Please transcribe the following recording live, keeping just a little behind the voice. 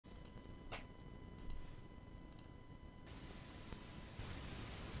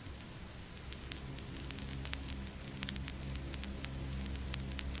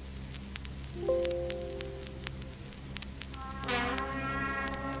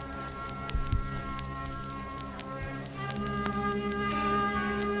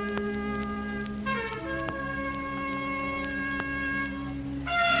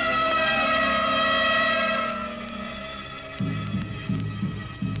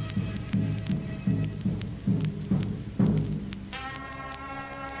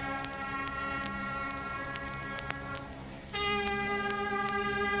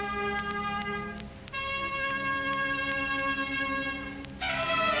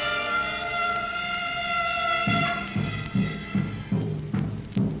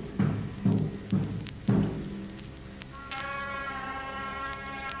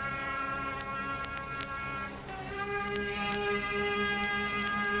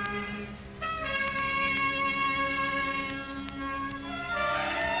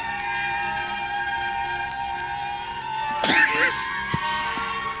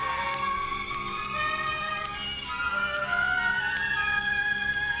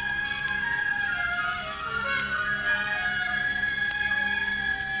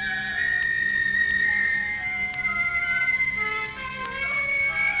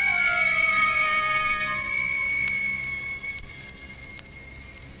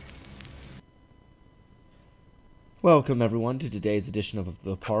Welcome, everyone, to today's edition of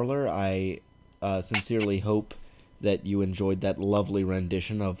The Parlor. I sincerely hope that you enjoyed that lovely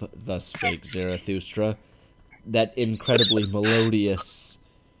rendition of the Spake Zarathustra. That incredibly melodious,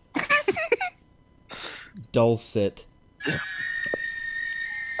 dulcet.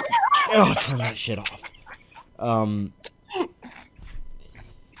 Oh, turn that shit off.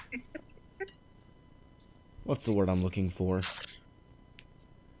 What's the word I'm looking for?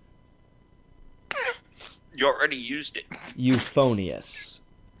 You already used it. Euphonious.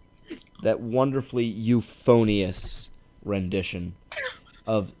 That wonderfully euphonious rendition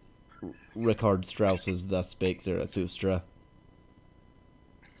of Richard Strauss's Thus Spake Zarathustra.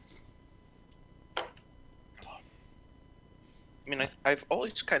 I mean, I've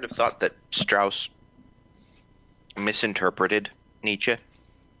always kind of thought that Strauss misinterpreted Nietzsche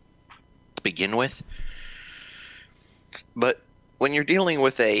to begin with. But when you're dealing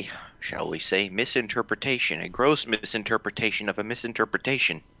with a, shall we say, misinterpretation, a gross misinterpretation of a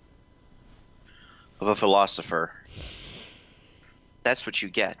misinterpretation of a philosopher, that's what you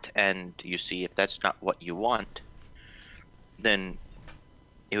get. And you see, if that's not what you want, then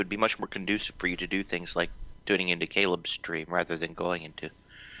it would be much more conducive for you to do things like tuning into Caleb's stream rather than going into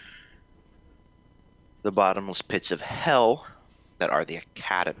the bottomless pits of hell that are the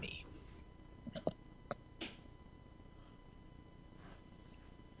Academy.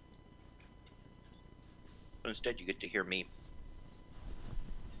 Instead, you get to hear me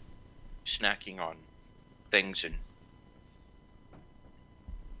snacking on things and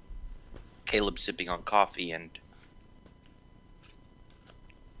Caleb sipping on coffee and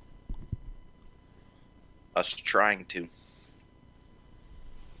us trying to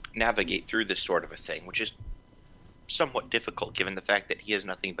navigate through this sort of a thing, which is somewhat difficult given the fact that he has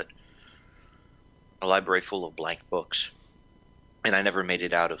nothing but a library full of blank books. And I never made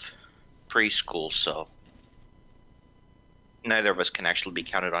it out of preschool, so neither of us can actually be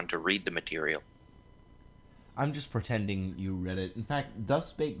counted on to read the material. I'm just pretending you read it. In fact, Thus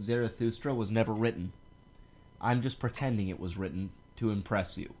Spake Zarathustra was never written. I'm just pretending it was written to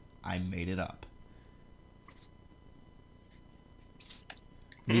impress you. I made it up.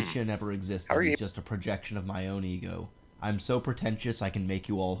 Nietzsche never existed. He's just a projection of my own ego. I'm so pretentious I can make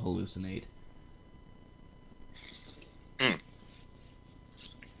you all hallucinate.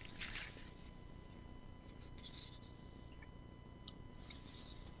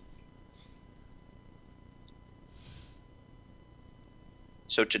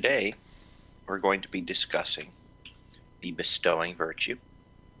 So today, we're going to be discussing the bestowing virtue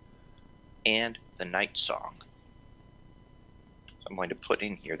and the night song. I'm going to put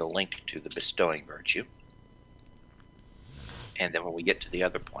in here the link to the bestowing virtue. And then when we get to the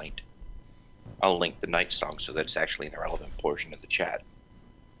other point, I'll link the night song so that it's actually in the relevant portion of the chat.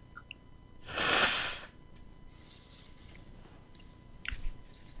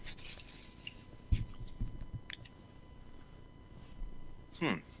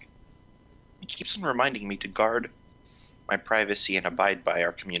 It keeps on reminding me to guard my privacy and abide by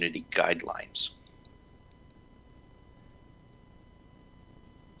our community guidelines.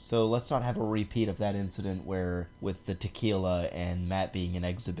 So let's not have a repeat of that incident where with the tequila and Matt being an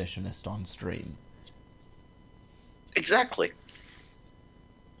exhibitionist on stream. Exactly.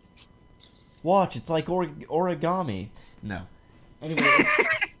 Watch, it's like origami. No. Anyway,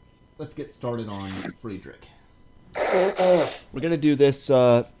 let's get started on Friedrich. We're going to do this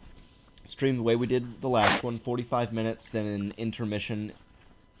stream the way we did the last one, 45 minutes, then an intermission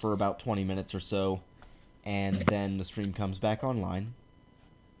for about 20 minutes or so, and then the stream comes back online.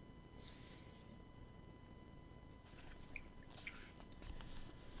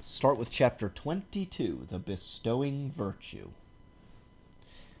 Start with chapter 22, the Bestowing Virtue.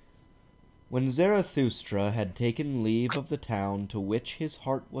 When Zarathustra had taken leave of the town to which his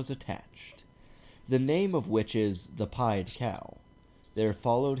heart was attached, the name of which is the Pied Cow, there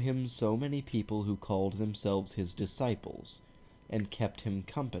followed him so many people who called themselves his disciples, and kept him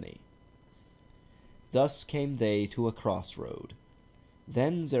company. Thus came they to a crossroad.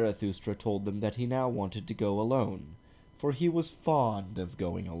 Then Zarathustra told them that he now wanted to go alone, for he was fond of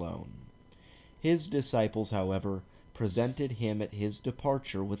going alone. His disciples, however, presented him at his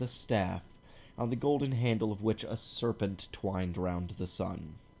departure with a staff, on the golden handle of which a serpent twined round the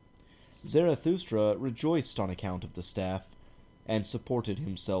sun. Zarathustra rejoiced on account of the staff, and supported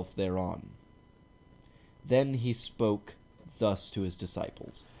himself thereon. Then he spoke thus to his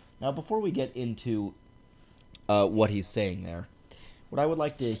disciples. Now, before we get into what he's saying there, what I would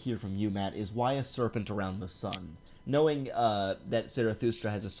like to hear from you, Matt, is why a serpent around the sun? Knowing that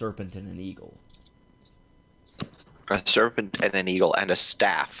Zarathustra has a serpent and an eagle. A serpent and an eagle and a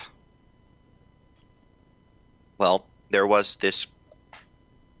staff. Well, there was this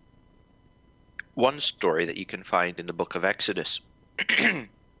one story that you can find in the book of Exodus,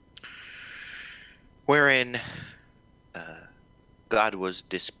 wherein God was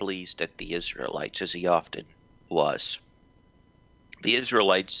displeased at the Israelites, as he often was. The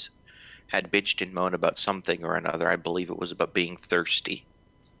Israelites had bitched and moaned about something or another. I believe it was about being thirsty.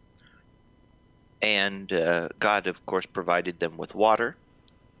 And God, of course, provided them with water,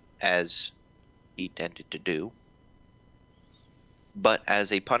 as he tended to do. But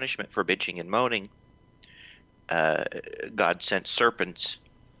as a punishment for bitching and moaning, God sent serpents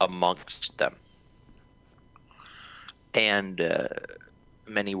amongst them. And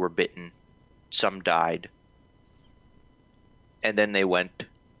many were bitten, some died. And then they went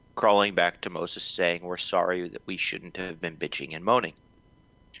crawling back to Moses saying, "We're sorry that we shouldn't have been bitching and moaning."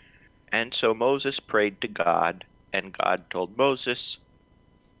 And so Moses prayed to God, and God told Moses,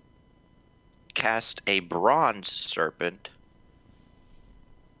 "Cast a bronze serpent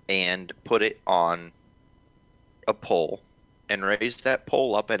and put it on a pole, and raise that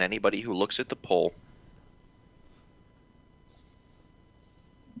pole up, and anybody who looks at the pole,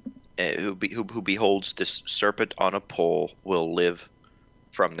 who beholds this serpent on a pole, will live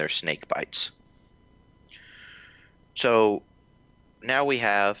from their snake bites." So now we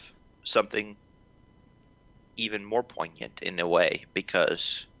have something even more poignant in a way,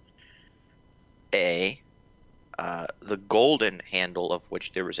 because the golden handle of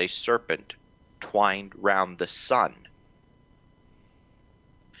which there was a serpent twined round the sun.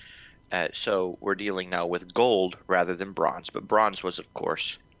 So we're dealing now with gold rather than bronze, but bronze was, of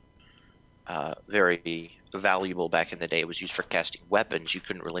course, very valuable back in the day. It was used for casting weapons. You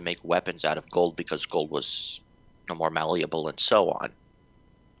couldn't really make weapons out of gold because gold was no more malleable and so on.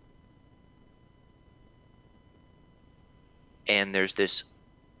 And there's this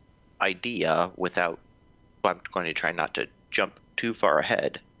idea, I'm going to try not to jump too far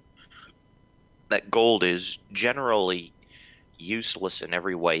ahead, that gold is generally useless in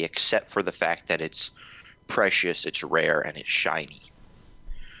every way except for the fact that it's precious, it's rare, and it's shiny.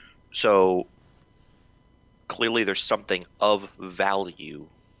 So clearly there's something of value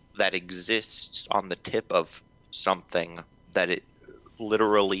that exists on the tip of something that it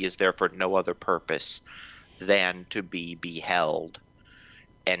literally is there for no other purpose than to be beheld.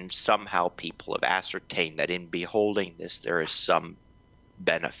 And somehow people have ascertained that in beholding this there is some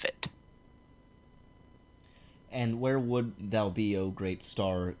benefit. And where would thou be, O great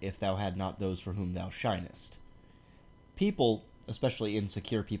star, if thou had not those for whom thou shinest? People, especially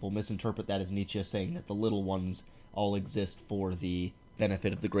insecure people, misinterpret that as Nietzsche saying that the little ones all exist for the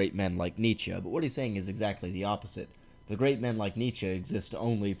benefit of the great men like Nietzsche, but what he's saying is exactly the opposite. The great men like Nietzsche exist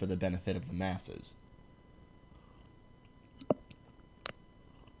only for the benefit of the masses.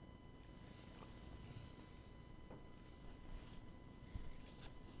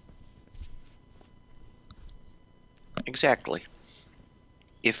 Exactly.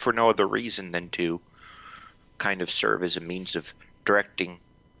 If for no other reason than to kind of serve as a means of directing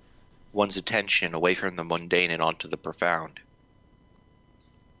one's attention away from the mundane and onto the profound.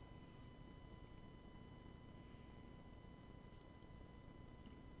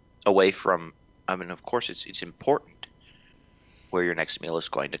 Away from, of course, it's important where your next meal is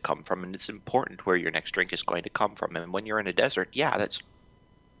going to come from, and it's important where your next drink is going to come from. And when you're in a desert, yeah, that's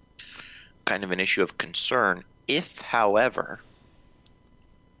kind of an issue of concern. If, however,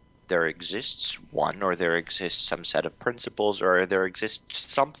 there exists one, or there exists some set of principles, or there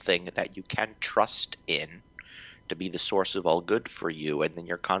exists something that you can trust in to be the source of all good for you, and then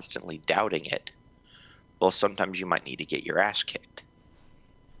you're constantly doubting it, well, sometimes you might need to get your ass kicked.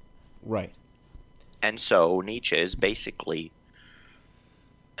 Right. And so Nietzsche is basically,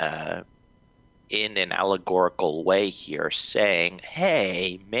 in an allegorical way here, saying,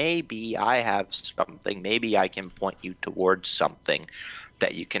 hey, maybe I have something, maybe I can point you towards something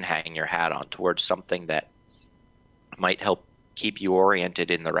that you can hang your hat on, towards something that might help keep you oriented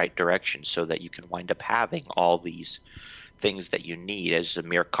in the right direction so that you can wind up having all these things that you need as a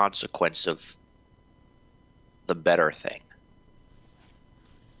mere consequence of the better thing.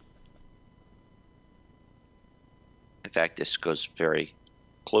 In fact, this goes very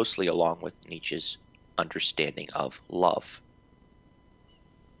closely along with Nietzsche's understanding of love.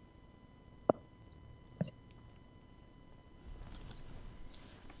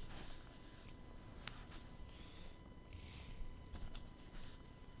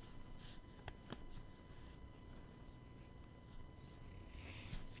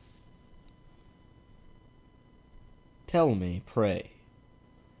 Tell me, pray,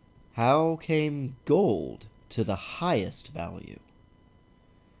 how came gold to the highest value?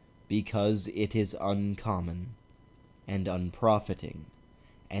 Because it is uncommon, and unprofiting,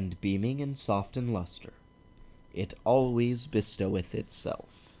 and beaming in soft and lustre. It always bestoweth itself.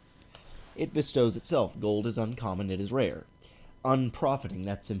 It bestows itself. Gold is uncommon, it is rare. Unprofiting,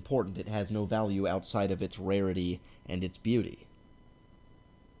 that's important. It has no value outside of its rarity and its beauty.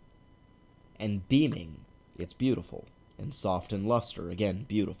 And beaming, it's beautiful. And soft and luster, again,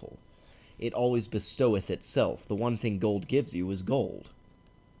 beautiful. It always bestoweth itself. The one thing gold gives you is gold.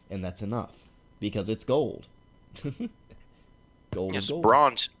 And that's enough. Because it's gold. Gold is gold.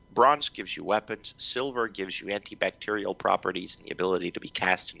 Bronze gives you weapons. Silver gives you antibacterial properties and the ability to be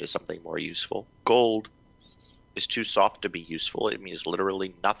cast into something more useful. Gold is too soft to be useful. It means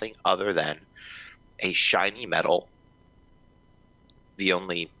literally nothing other than a shiny metal. The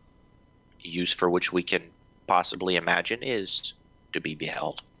only use for which we can possibly imagine is to be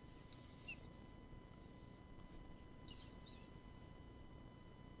beheld.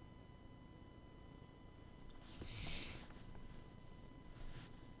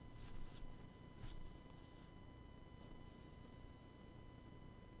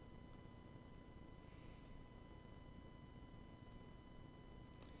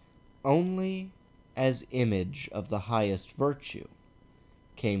 Only as image of the highest virtue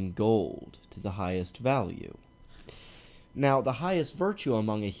came gold to the highest value. Now, the highest virtue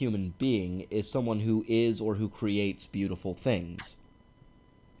among a human being is someone who is or who creates beautiful things.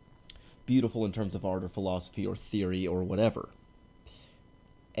 Beautiful in terms of art or philosophy or theory or whatever.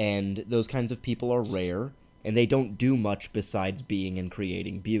 And those kinds of people are rare, and they don't do much besides being and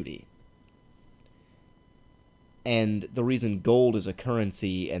creating beauty. And the reason gold is a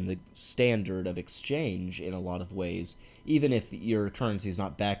currency and the standard of exchange in a lot of ways, even if your currency is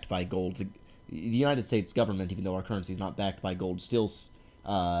not backed by gold, the United States government, even though our currency is not backed by gold, still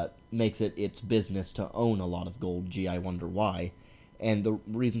makes it its business to own a lot of gold. Gee, I wonder why. And the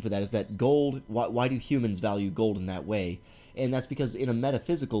reason for that is that gold, why do humans value gold in that way? And that's because in a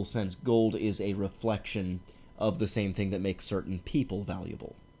metaphysical sense, gold is a reflection of the same thing that makes certain people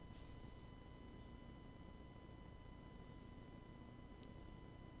valuable.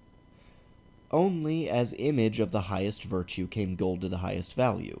 Only as image of the highest virtue came gold to the highest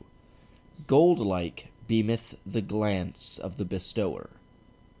value. Gold-like beameth the glance of the bestower.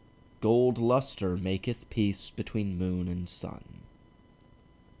 Gold lustre maketh peace between moon and sun.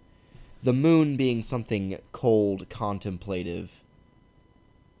 The moon being something cold, contemplative,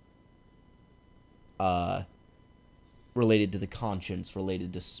 related to the conscience,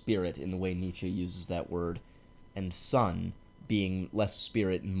 related to spirit in the way Nietzsche uses that word, and sun being less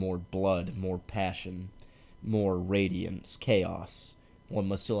spirit and more blood, more passion, more radiance, chaos. One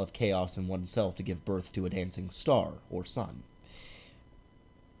must still have chaos in oneself to give birth to a dancing star, or sun.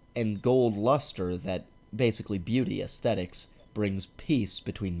 And gold luster, that basically beauty, aesthetics, brings peace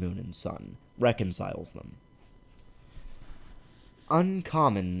between moon and sun, reconciles them.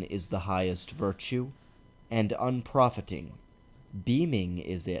 Uncommon is the highest virtue, and unprofiting. Beaming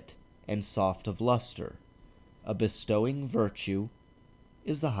is it, and soft of luster. A bestowing virtue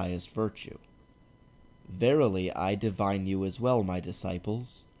is the highest virtue. Verily I divine you as well, my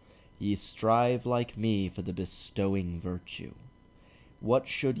disciples. Ye strive like me for the bestowing virtue. What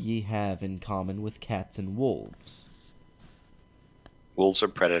should ye have in common with cats and wolves? Wolves are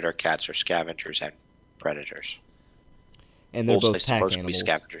predator, cats are scavengers and predators. And they're wolves both pack supposed animals. To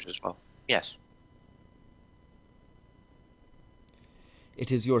be scavengers as well. Yes.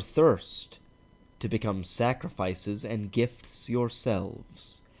 It is your thirst to become sacrifices and gifts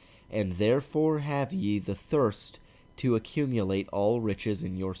yourselves, and therefore have ye the thirst to accumulate all riches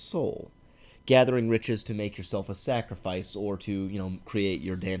in your soul, gathering riches to make yourself a sacrifice or to, create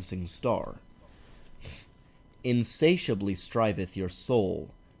your dancing star. Insatiably striveth your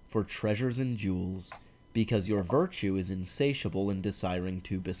soul for treasures and jewels, because your virtue is insatiable in desiring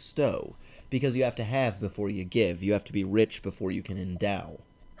to bestow, because you have to have before you give, you have to be rich before you can endow.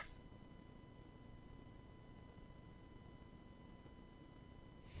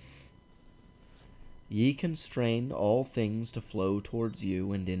 Ye constrain all things to flow towards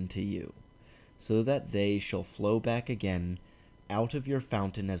you and into you, so that they shall flow back again out of your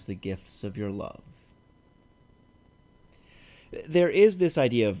fountain as the gifts of your love. There is this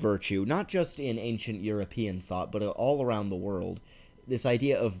idea of virtue, not just in ancient European thought, but all around the world, this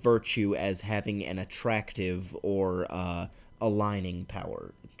idea of virtue as having an attractive or aligning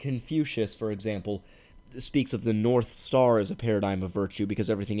power. Confucius, for example, speaks of the North Star as a paradigm of virtue because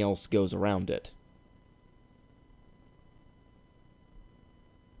everything else goes around it.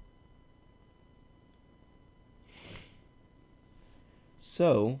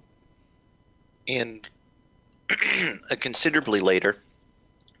 So, And considerably later,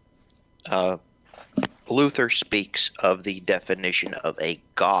 Luther speaks of the definition of a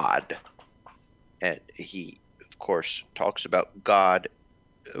god, and he, of course, talks about God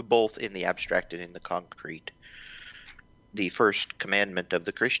both in the abstract and in the concrete. The first commandment of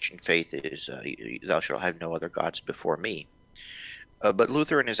the Christian faith is, thou shalt have no other gods before me. But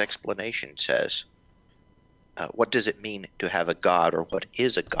Luther, in his explanation, says, what does it mean to have a god, or what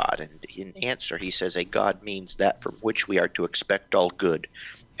is a god? And in answer, he says, a god means that from which we are to expect all good,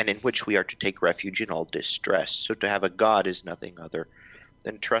 and in which we are to take refuge in all distress. So to have a god is nothing other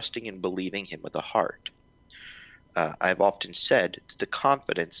than trusting and believing him with a heart. I have often said that the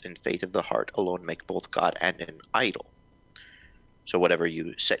confidence and faith of the heart alone make both God and an idol. So whatever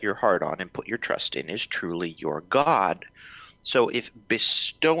you set your heart on and put your trust in is truly your God. So if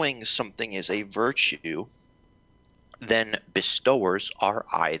bestowing something is a virtue, then bestowers are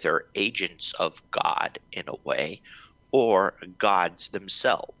either agents of God in a way, or gods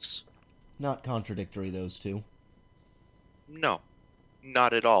themselves. Not contradictory, those two. No,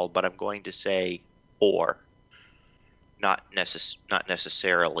 not at all, but I'm going to say or. Not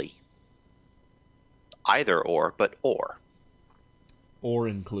necessarily either or, but or. Or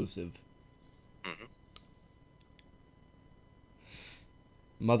inclusive. Mm-hmm.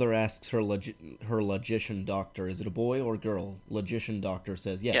 Mother asks her logician doctor, is it a boy or girl? Logician doctor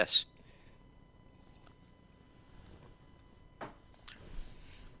says yes. Yes.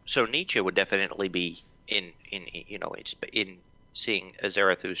 So Nietzsche would definitely be in seeing a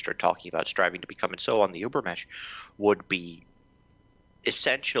Zarathustra talking about striving to become, and so on, the Übermensch would be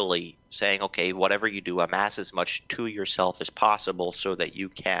essentially saying, okay, whatever you do, amass as much to yourself as possible so that you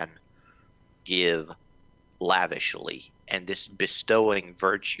can give lavishly. And this bestowing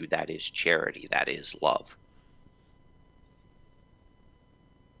virtue, that is charity, that is love.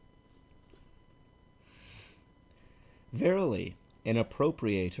 Verily, an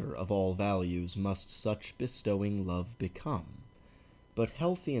appropriator of all values must such bestowing love become. But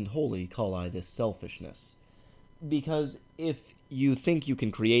healthy and holy call I this selfishness. Because if you think you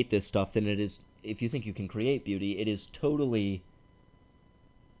can create this stuff, then if you think you can create beauty, it is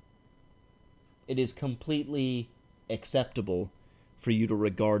completely acceptable for you to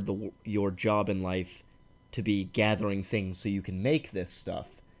regard your job in life to be gathering things so you can make this stuff,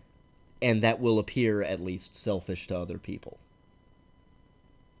 and that will appear at least selfish to other people.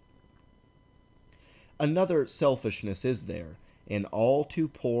 Another selfishness is there, an all too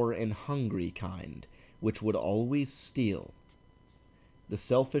poor and hungry kind, which would always steal. The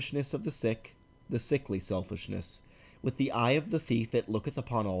selfishness of the sick, the sickly selfishness. With the eye of the thief it looketh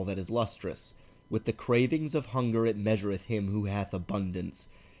upon all that is lustrous. With the cravings of hunger it measureth him who hath abundance,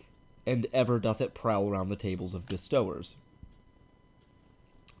 and ever doth it prowl round the tables of bestowers.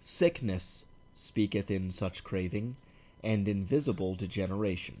 Sickness speaketh in such craving, and invisible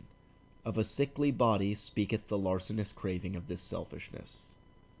degeneration. Of a sickly body speaketh the larcenous craving of this selfishness.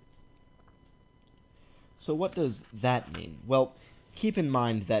 So what does that mean? Well, keep in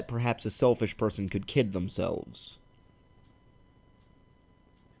mind that perhaps a selfish person could kid themselves.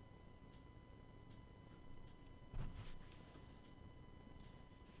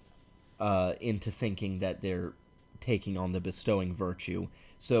 Into thinking that they're taking on the bestowing virtue.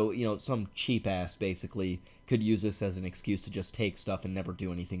 So, some cheap ass basically could use this as an excuse to just take stuff and never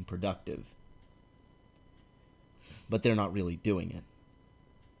do anything productive. But they're not really doing it.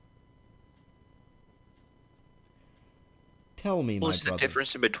 Tell me, my brother. What's the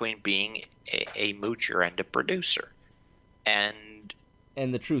difference between being a moocher and a producer? And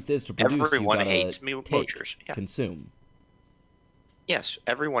the truth is, to produce, everyone you gotta hates moochers. Yeah. Consume. Yes,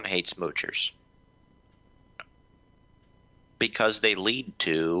 everyone hates moochers. Because they lead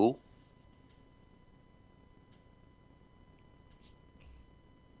to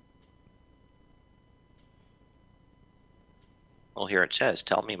well, here it says,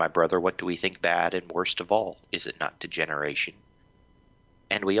 tell me, my brother, what do we think bad and worst of all? Is it not degeneration?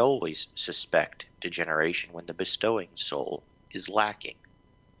 And we always suspect degeneration when the bestowing soul is lacking.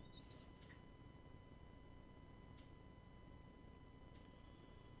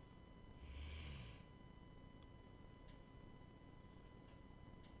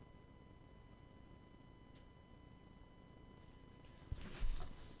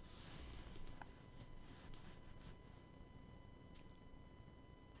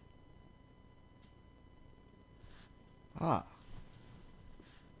 Ah.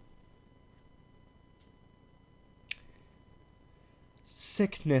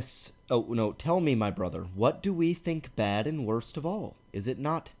 Sickness. Oh, no, tell me, my brother, what do we think bad and worst of all? Is it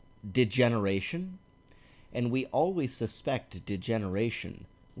not degeneration? And we always suspect degeneration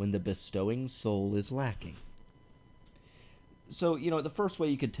when the bestowing soul is lacking. So, the first way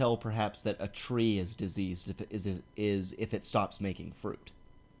you could tell perhaps that a tree is diseased is if it stops making fruit.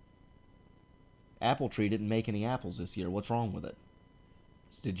 Apple tree didn't make any apples this year. What's wrong with it?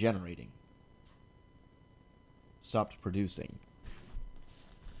 It's degenerating. Stopped producing.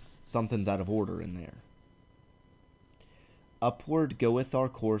 Something's out of order in there. Upward goeth our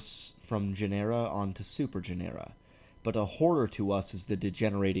course from genera on to supergenera, but a horror to us is the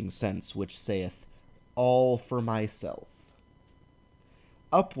degenerating sense which saith, all for myself.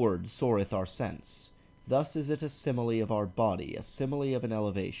 Upward soareth our sense. Thus is it a simile of our body, a simile of an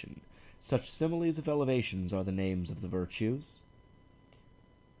elevation. Such similes of elevations are the names of the virtues.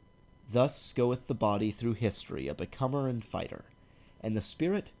 Thus goeth the body through history, a becomer and fighter. And the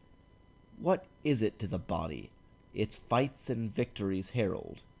spirit? What is it to the body? Its fights and victories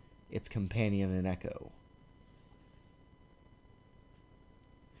herald, its companion and echo.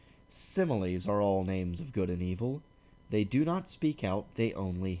 Similes are all names of good and evil. They do not speak out, they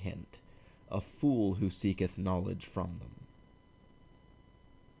only hint. A fool who seeketh knowledge from them.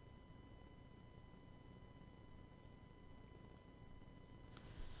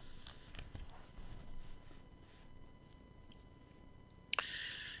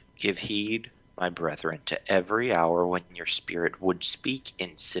 Give heed, my brethren, to every hour when your spirit would speak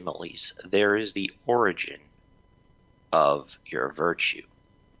in similes. There is the origin of your virtue.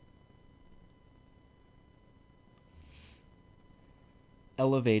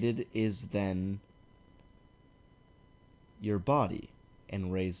 Elevated is then your body,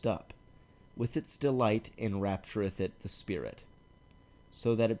 and raised up. With its delight enraptureth it the spirit,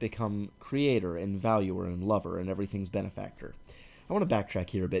 so that it become creator and valuer and lover and everything's benefactor. I want to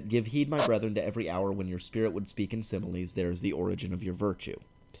backtrack here a bit. Give heed, my brethren, to every hour when your spirit would speak in similes. There is the origin of your virtue.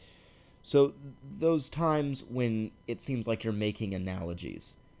 So those times when it seems like you're making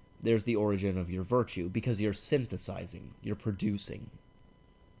analogies, there's the origin of your virtue, because you're synthesizing, you're producing.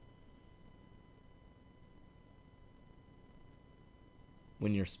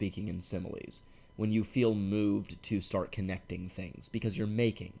 When you're speaking in similes, when you feel moved to start connecting things, because you're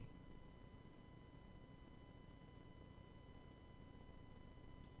making.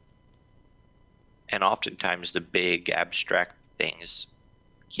 And oftentimes the big abstract things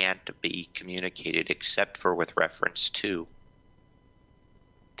can't be communicated except for with reference to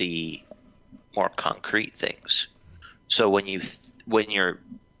the more concrete things. So when you're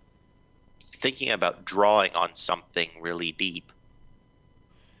thinking about drawing on something really deep,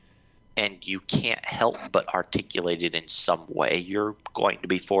 and you can't help but articulate it in some way, you're going to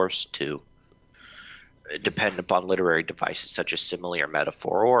be forced to depend upon literary devices such as simile or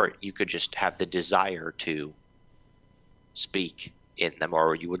metaphor, or you could just have the desire to speak in them,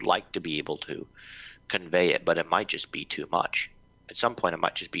 or you would like to be able to convey it, but it might just be too much. At some point, it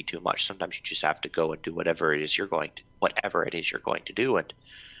might just be too much. Sometimes you just have to go and do whatever it is you're going to do,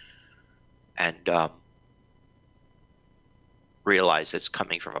 and realize it's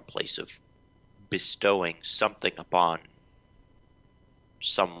coming from a place of bestowing something upon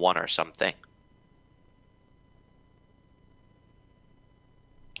someone or something.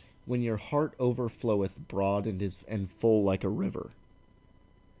 When your heart overfloweth broad and full like a river,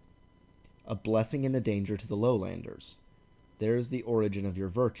 a blessing and a danger to the lowlanders, there is the origin of your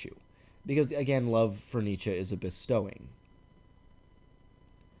virtue. Because, again, love for Nietzsche is a bestowing.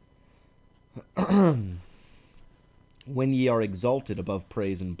 When ye are exalted above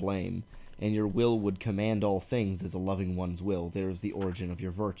praise and blame, and your will would command all things as a loving one's will, there is the origin of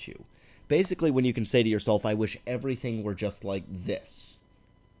your virtue. Basically, when you can say to yourself, I wish everything were just like this,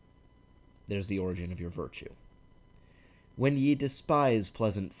 there's the origin of your virtue. When ye despise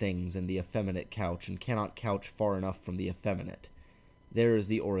pleasant things and the effeminate couch, and cannot couch far enough from the effeminate, there is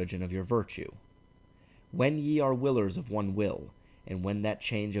the origin of your virtue. When ye are willers of one will, and when that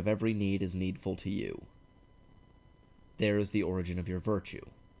change of every need is needful to you, there is the origin of your virtue.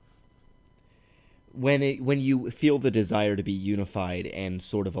 When you feel the desire to be unified and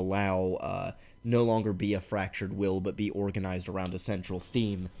sort of allow no longer be a fractured will, but be organized around a central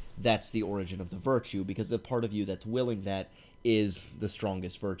theme, that's the origin of the virtue, because the part of you that's willing that is the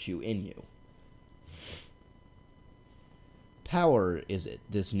strongest virtue in you. Power is it,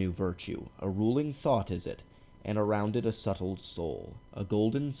 this new virtue, a ruling thought is it, and around it a subtle soul, a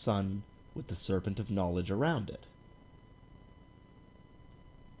golden sun with the serpent of knowledge around it.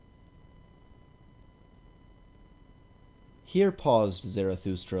 Here paused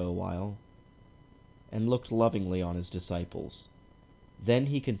Zarathustra a while, and looked lovingly on his disciples. Then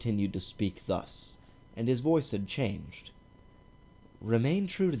he continued to speak thus, and his voice had changed. Remain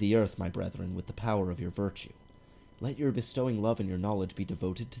true to the earth, my brethren, with the power of your virtue. Let your bestowing love and your knowledge be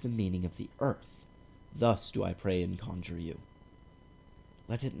devoted to the meaning of the earth. Thus do I pray and conjure you.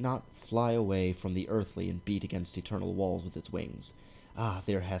 Let it not fly away from the earthly and beat against eternal walls with its wings. Ah,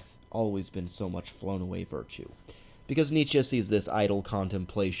 there hath always been so much flown away virtue. Because Nietzsche sees this idle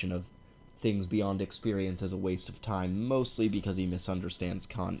contemplation of things beyond experience as a waste of time, mostly because he misunderstands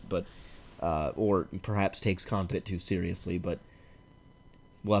Kant, but or perhaps takes Kant a bit too seriously, but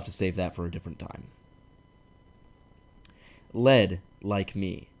we'll have to save that for a different time. Led, like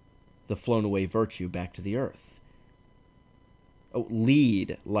me, the flown away virtue back to the earth. Oh,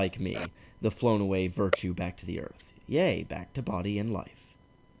 lead, like me, the flown away virtue back to the earth, yea, back to body and life,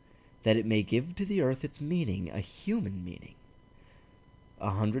 that it may give to the earth its meaning, a human meaning.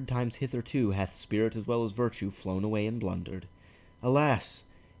 100 times hitherto hath spirit as well as virtue flown away and blundered. Alas!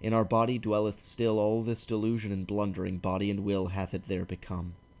 In our body dwelleth still all this delusion and blundering, body and will hath it there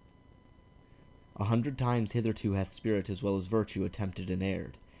become. 100 times hitherto hath spirit as well as virtue attempted and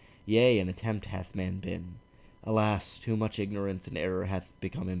erred. Yea, an attempt hath man been. Alas, too much ignorance and error hath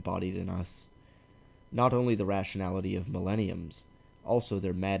become embodied in us. Not only the rationality of millenniums, also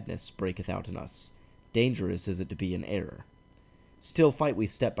their madness breaketh out in us. Dangerous is it to be in error. Still fight we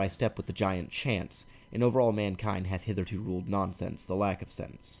step by step with the giant chance, and over all mankind hath hitherto ruled nonsense, the lack of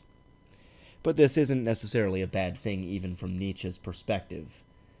sense. But this isn't necessarily a bad thing even from Nietzsche's perspective.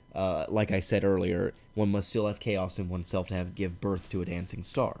 Like I said earlier, one must still have chaos in oneself to give birth to a dancing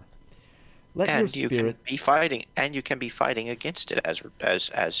star. Let your spirit... you can be fighting against it, as we're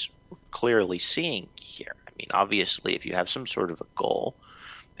clearly seeing here. I mean, obviously, if you have some sort of a goal,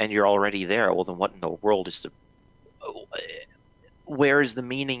 and you're already there, well, then what in the world is where is the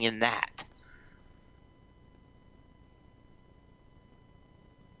meaning in that?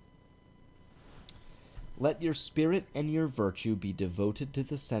 Let your spirit and your virtue be devoted to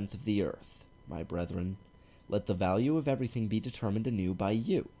the sense of the earth, my brethren. Let the value of everything be determined anew by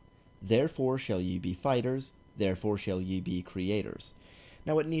you. Therefore shall ye be fighters, therefore shall ye be creators.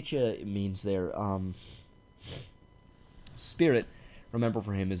 Now what Nietzsche means there, spirit, remember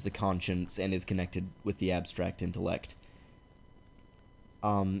for him, is the conscience and is connected with the abstract intellect.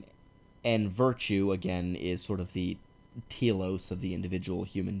 And virtue, again, is sort of the telos of the individual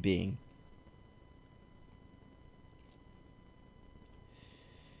human being.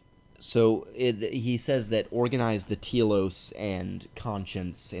 So he says that organize the telos and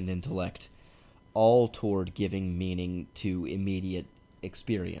conscience and intellect all toward giving meaning to immediate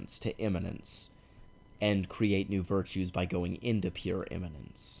experience, to immanence, and create new virtues by going into pure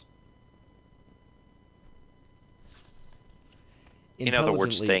immanence. In other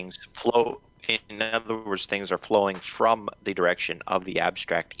words, things are flowing from the direction of the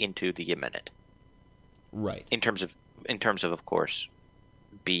abstract into the immanent. Right. In terms of course,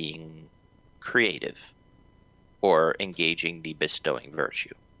 being creative or engaging the bestowing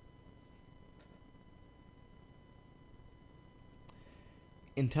virtue.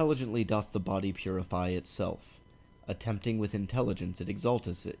 Intelligently doth the body purify itself. Attempting with intelligence it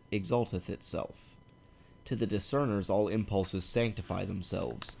exalteth itself. To the discerners all impulses sanctify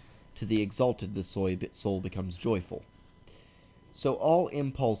themselves. To the exalted the soul becomes joyful. So all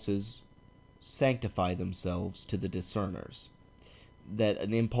impulses sanctify themselves to the discerners. That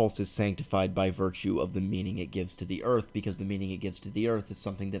an impulse is sanctified by virtue of the meaning it gives to the earth, because the meaning it gives to the earth is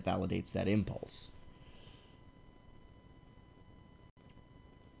something that validates that impulse.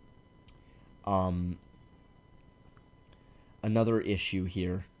 Another issue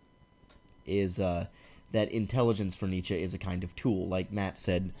here is that intelligence for Nietzsche is a kind of tool, like Matt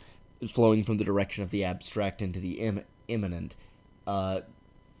said, flowing from the direction of the abstract into the immanent.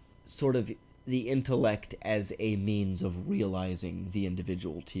 Sort of the intellect as a means of realizing the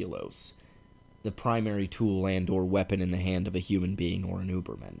individual telos, the primary tool and or weapon in the hand of a human being or an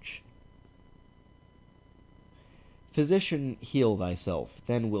Übermensch. Physician, heal thyself,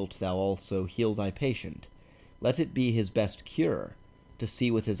 then wilt thou also heal thy patient. Let it be his best cure, to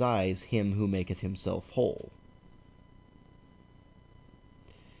see with his eyes him who maketh himself whole.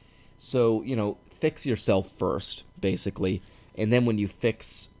 So, fix yourself first, basically, and then when you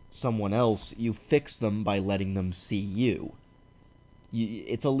fix someone else, you fix them by letting them see you.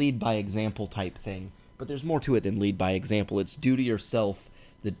 It's a lead by example type thing, but there's more to it than lead by example. It's do to yourself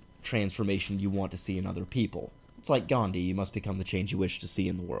the transformation you want to see in other people. It's like Gandhi, you must become the change you wish to see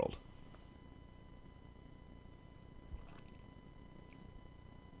in the world.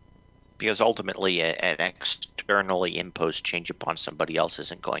 Because ultimately an externally imposed change upon somebody else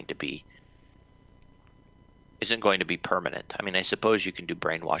isn't going to be permanent. I mean, I suppose you can do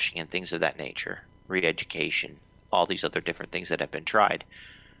brainwashing and things of that nature, re-education, all these other different things that have been tried.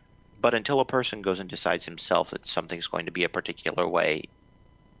 But until a person goes and decides himself that something's going to be a particular way,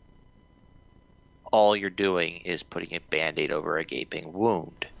 all you're doing is putting a Band-Aid over a gaping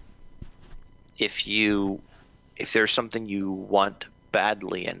wound. If there's something you want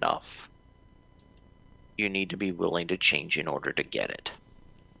badly enough, you need to be willing to change in order to get it.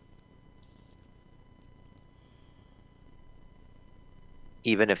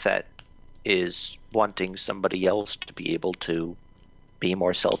 Even if that is wanting somebody else to be able to be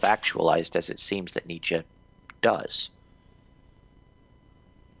more self-actualized, as it seems that Nietzsche does.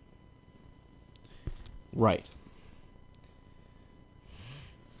 Right.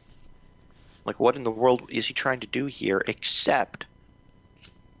 Like, what in the world is he trying to do here except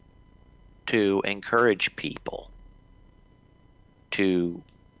to encourage people to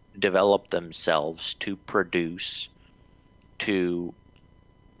develop themselves, to produce, to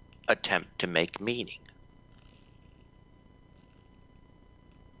attempt to make meaning?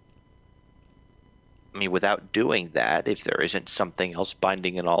 I mean, without doing that, if there isn't something else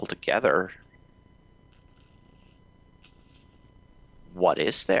binding it all together, what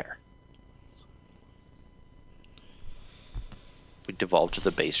is there? We devolve to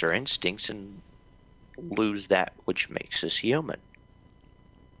the baser instincts and lose that which makes us human.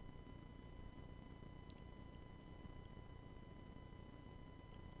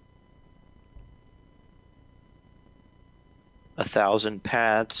 A thousand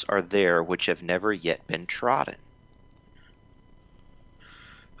paths are there which have never yet been trodden.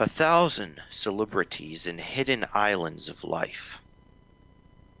 A thousand celebrities in hidden islands of life.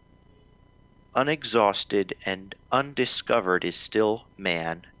 Unexhausted and undiscovered is still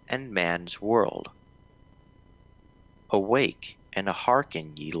man and man's world. Awake and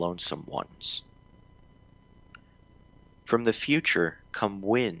hearken, ye lonesome ones. From the future come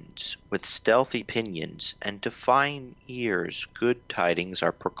winds with stealthy pinions, and to fine ears good tidings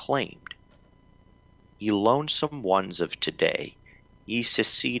are proclaimed. Ye lonesome ones of today, ye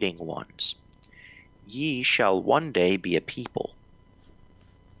seceding ones, ye shall one day be a people.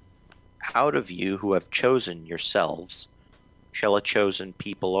 Out of you who have chosen yourselves shall a chosen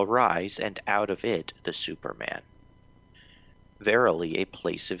people arise, and out of it the Superman. Verily a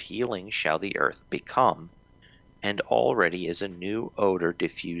place of healing shall the earth become, and already is a new odor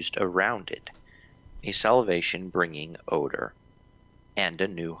diffused around it, a salvation-bringing odor, and a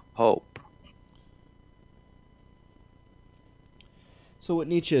new hope. So what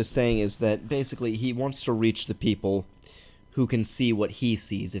Nietzsche is saying is that basically he wants to reach the people who can see what he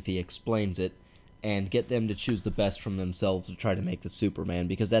sees if he explains it, and get them to choose the best from themselves to try to make the Superman,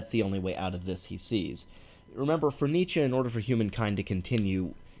 because that's the only way out of this he sees. Remember, for Nietzsche, in order for humankind to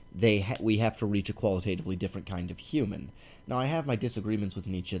continue, we have to reach a qualitatively different kind of human. Now, I have my disagreements with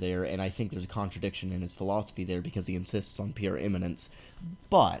Nietzsche there, and I think there's a contradiction in his philosophy there because he insists on pure immanence,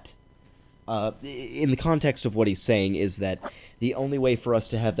 but in the context of what he's saying is that the only way for us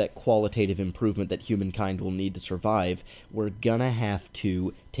to have that qualitative improvement that humankind will need to survive, we're gonna have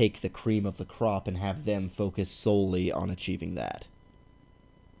to take the cream of the crop and have them focus solely on achieving that.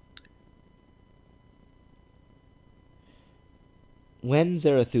 When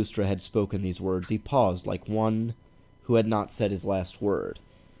Zarathustra had spoken these words, he paused like one who had not said his last word,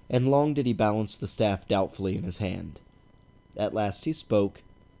 and long did he balance the staff doubtfully in his hand. At last he spoke,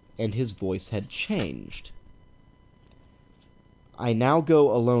 and his voice had changed. I now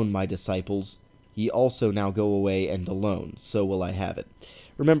go alone, my disciples. Ye also now go away and alone, so will I have it.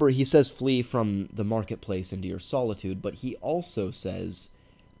 Remember, he says flee from the marketplace into your solitude, but he also says,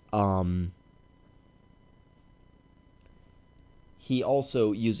 he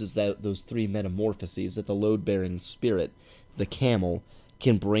also uses those three metamorphoses that the load-bearing spirit, the camel,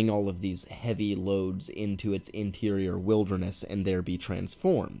 can bring all of these heavy loads into its interior wilderness and there be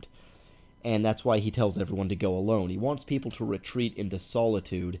transformed. And that's why he tells everyone to go alone. He wants people to retreat into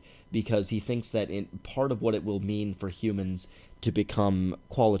solitude because he thinks that part of what it will mean for humans to become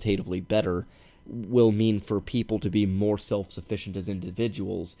qualitatively better will mean for people to be more self-sufficient as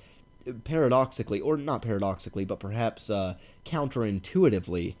individuals. Paradoxically, or not paradoxically, but perhaps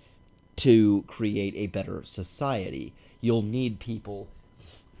counterintuitively, to create a better society. You'll need people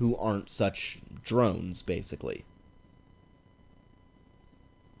who aren't such drones, basically.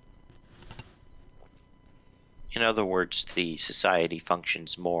 In other words, the society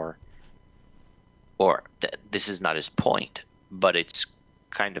functions more, or this is not his point, but it's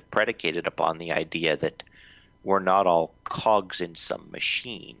kind of predicated upon the idea that we're not all cogs in some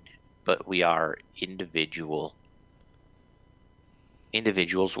machine, but we are individuals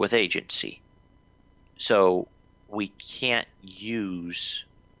with agency. So we can't use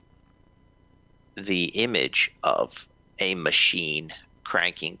the image of a machine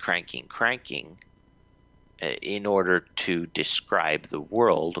cranking in order to describe the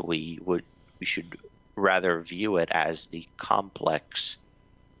world. We would we should rather view it as the complex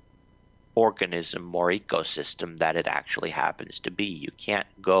organism or ecosystem that it actually happens to be. You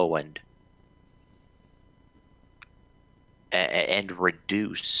can't go and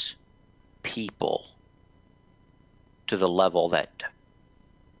reduce people to the level that,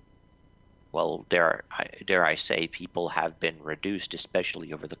 well, dare I say, people have been reduced,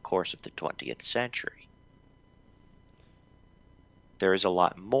 especially over the course of the 20th century. There is a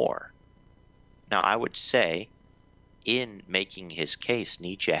lot more. Now, I would say, in making his case,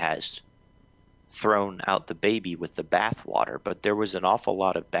 Nietzsche has thrown out the baby with the bathwater, but there was an awful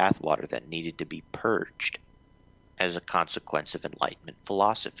lot of bathwater that needed to be purged as a consequence of Enlightenment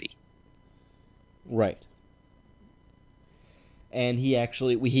philosophy. Right. And he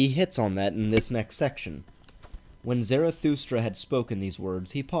hits on that in this next section. When Zarathustra had spoken these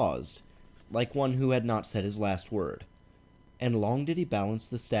words, he paused, like one who had not said his last word, and long did he balance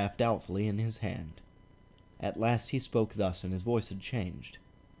the staff doubtfully in his hand. At last he spoke thus, and his voice had changed.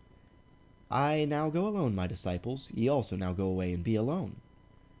 I now go alone, my disciples, ye also now go away and be alone.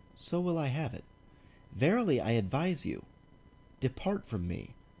 So will I have it. Verily I advise you, depart from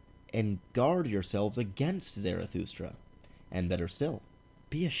me, and guard yourselves against Zarathustra, and better still,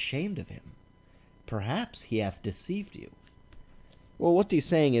 be ashamed of him. Perhaps he hath deceived you. Well, what he's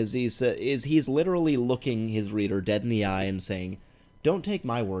saying is he's literally looking his reader dead in the eye and saying, don't take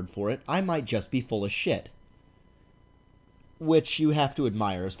my word for it, I might just be full of shit. Which you have to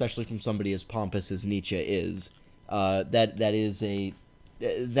admire, especially from somebody as pompous as Nietzsche is. That's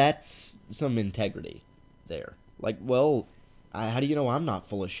some integrity there. Like, well, how do you know I'm not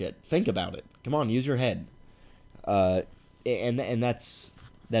full of shit? Think about it. Come on, use your head. I like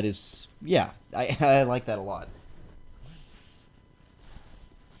that a lot.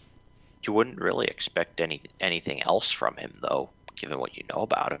 You wouldn't really expect anything else from him, though, given what you know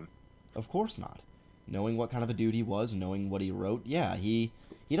about him. Of course not. Knowing what kind of a dude he was, knowing what he wrote, yeah, he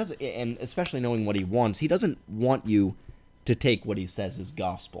doesn't, and especially knowing what he wants, he doesn't want you to take what he says as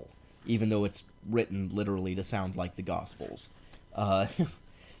gospel, even though it's written literally to sound like the Gospels.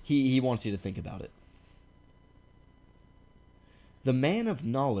 He wants you to think about it. The man of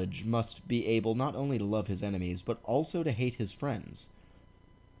knowledge must be able not only to love his enemies, but also to hate his friends.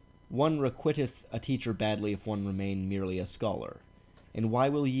 One requiteth a teacher badly if one remain merely a scholar. And why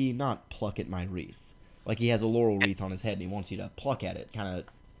will ye not pluck at my wreath? Like he has a laurel wreath on his head and he wants you to pluck at it, kind of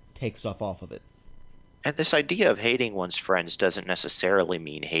take stuff off of it. And this idea of hating one's friends doesn't necessarily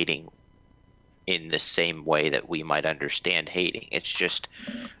mean hating in the same way that we might understand hating. It's just,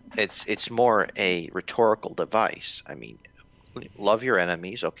 it's more a rhetorical device. I mean, love your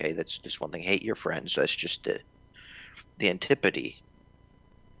enemies, okay, that's just one thing. Hate your friends, that's just the antipody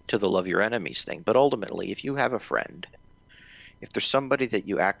to the love your enemies thing. But ultimately, if you have a friend, if there's somebody that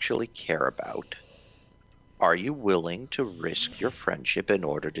you actually care about, are you willing to risk your friendship in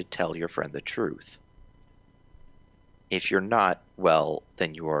order to tell your friend the truth? If you're not, well,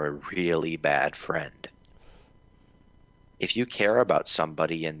 then you are a really bad friend. If you care about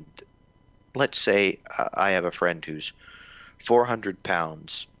somebody, and let's say I have a friend who's 400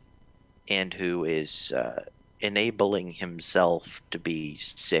 pounds and who is enabling himself to be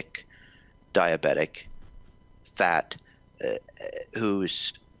sick, diabetic, fat,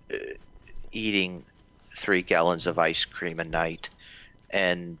 who's eating 3 gallons of ice cream a night,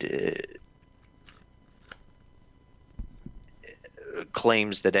 and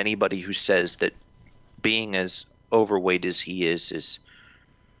claims that anybody who says that being as overweight as he is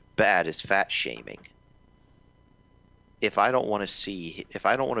bad, is fat shaming. If I don't want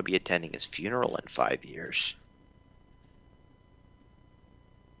to be attending his funeral in 5 years,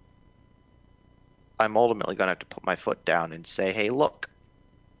 I'm ultimately going to have to put my foot down and say, hey, look,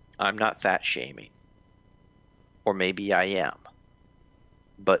 I'm not fat shaming. Or maybe I am.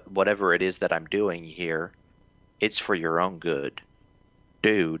 But whatever it is that I'm doing here, it's for your own good.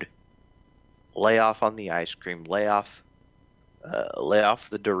 Dude, lay off on the ice cream, lay off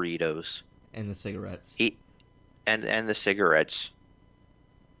the Doritos. And the cigarettes. And the cigarettes.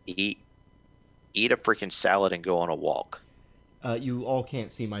 Eat a freaking salad and go on a walk. You all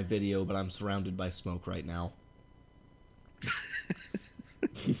can't see my video, but I'm surrounded by smoke right now.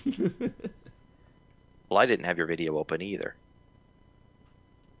 Well, I didn't have your video open either.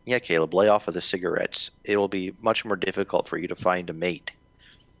 Yeah, Caleb, lay off of the cigarettes. It will be much more difficult for you to find a mate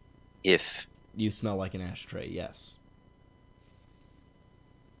if you smell like an ashtray, yes.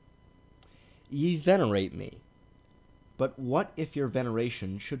 Ye venerate me. But what if your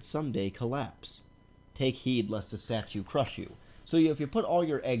veneration should someday collapse? Take heed lest a statue crush you. So if you put all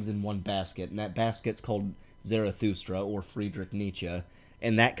your eggs in one basket, and that basket's called Zarathustra or Friedrich Nietzsche,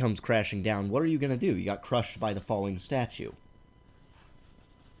 and that comes crashing down, what are you going to do? You got crushed by the falling statue.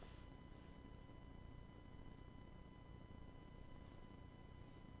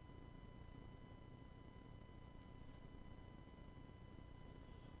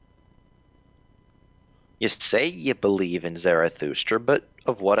 You say you believe in Zarathustra, but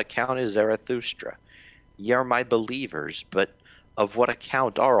of what account is Zarathustra? Ye are my believers, but of what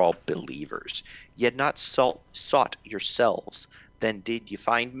account are all believers? Ye had not sought yourselves, then did ye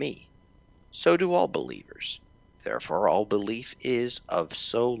find me. So do all believers. Therefore all belief is of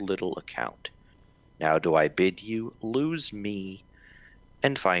so little account. Now do I bid you lose me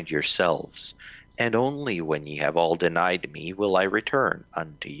and find yourselves, and only when ye have all denied me will I return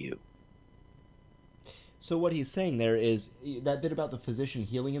unto you. So what he's saying there is, that bit about the physician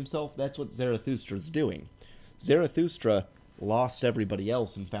healing himself, that's what Zarathustra's doing. Zarathustra lost everybody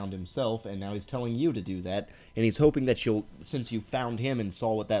else and found himself, and now he's telling you to do that, and he's hoping that since you found him and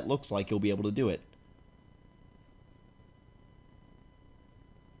saw what that looks like, you'll be able to do it.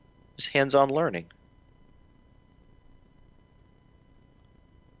 It's hands-on learning.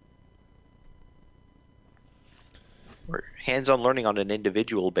 Or hands-on learning on an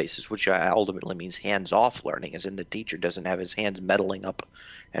individual basis, which ultimately means hands-off learning, as in the teacher doesn't have his hands meddling up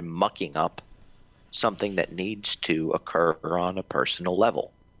and mucking up something that needs to occur on a personal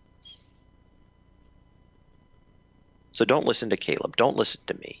level. So don't listen to Caleb. Don't listen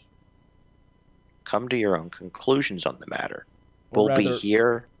to me. Come to your own conclusions on the matter. Or We'll be rather,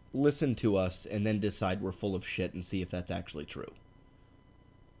 here. listen to us and then decide we're full of shit and see if that's actually true.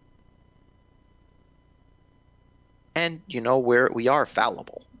 And you know we are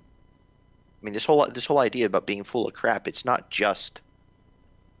fallible. I mean, this whole idea about being full of crap, it's not just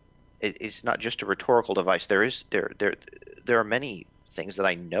a rhetorical device. There are many things that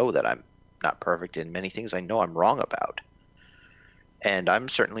I know that I'm not perfect in, many things I know I'm wrong about. And I'm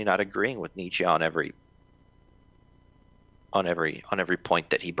certainly not agreeing with Nietzsche on every point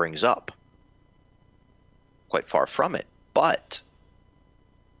that he brings up. Quite far from it. But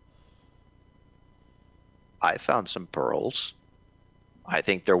I found some pearls. I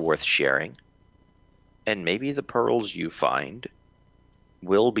think they're worth sharing. And maybe the pearls you find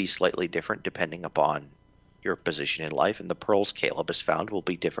will be slightly different depending upon your position in life, and the pearls Caleb has found will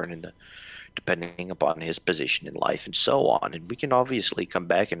be different depending upon his position in life, and so on. And we can obviously come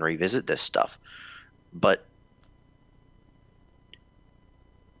back and revisit this stuff. But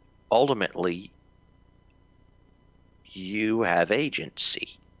ultimately, you have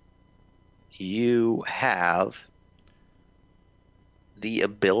agency. You have the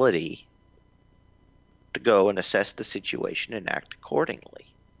ability to go and assess the situation and act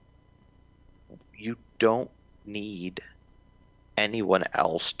accordingly. You don't need anyone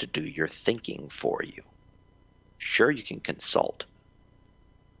else to do your thinking for you. Sure, you can consult,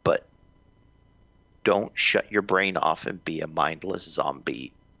 but don't shut your brain off and be a mindless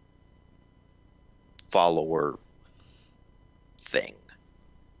zombie follower thing.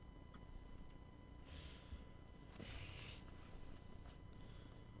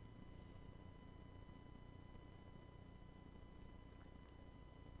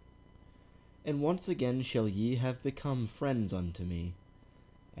 And once again shall ye have become friends unto me,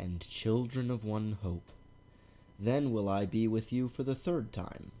 and children of one hope. Then will I be with you for the third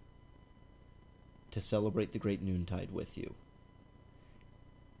time, to celebrate the great noontide with you.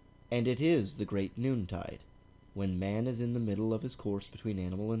 And it is the great noontide, when man is in the middle of his course between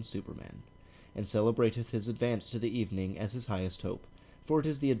animal and superman, and celebrateth his advance to the evening as his highest hope, for it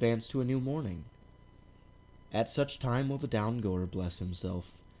is the advance to a new morning. At such time will the down-goer bless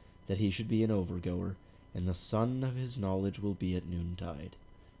himself, that he should be an overgoer, and the sun of his knowledge will be at noontide.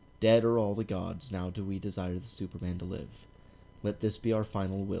 Dead are all the gods, now do we desire the Superman to live. Let this be our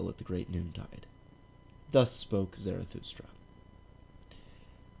final will at the great noontide. Thus spoke Zarathustra.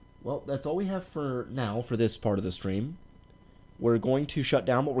 Well, that's all we have for now for this part of the stream. We're going to shut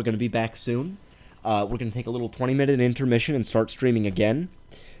down, but we're going to be back soon. We're going to take a little 20-minute intermission and start streaming again.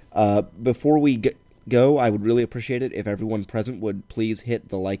 Before we go, I would really appreciate it if everyone present would please hit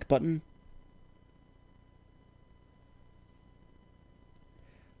the like button.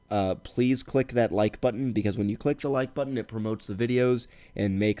 Please click that like button, because when you click the like button, it promotes the videos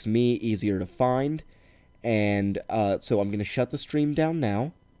and makes me easier to find. And so I'm going to shut the stream down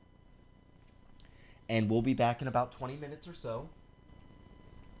now. And we'll be back in about 20 minutes or so.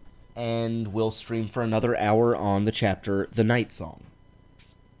 And we'll stream for another hour on the chapter The Night Song.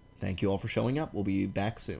 Thank you all for showing up. We'll be back soon.